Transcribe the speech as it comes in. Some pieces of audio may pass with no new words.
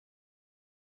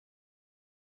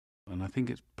And I think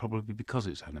it's probably because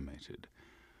it's animated.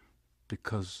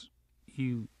 Because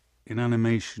in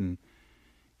animation,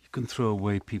 you can throw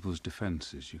away people's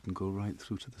defences. You can go right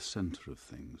through to the centre of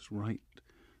things, right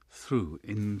through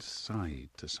inside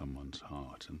to someone's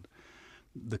heart. And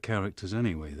the characters,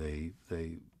 anyway,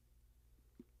 they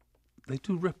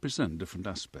do represent different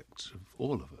aspects of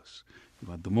all of us.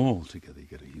 You add them all together, you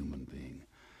get a human being.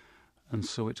 And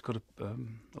so it's got a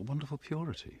wonderful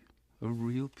purity, a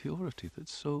real purity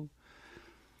that's so,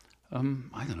 I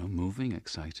don't know, moving,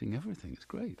 exciting, everything. It's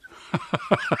great.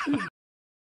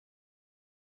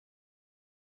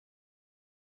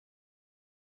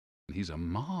 He's a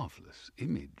marvellous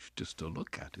image just to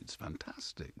look at. It's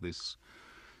fantastic. This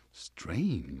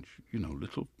strange,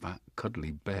 little fat,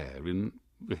 cuddly bear in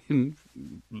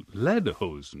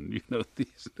lederhosen,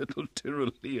 these little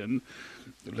Tyrolean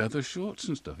leather shorts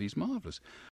and stuff. He's marvellous.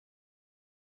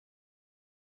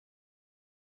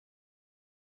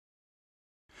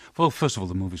 Well, first of all,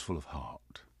 the movie's full of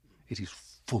heart. It is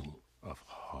full of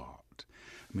heart.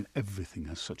 I mean, everything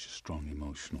has such a strong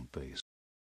emotional base.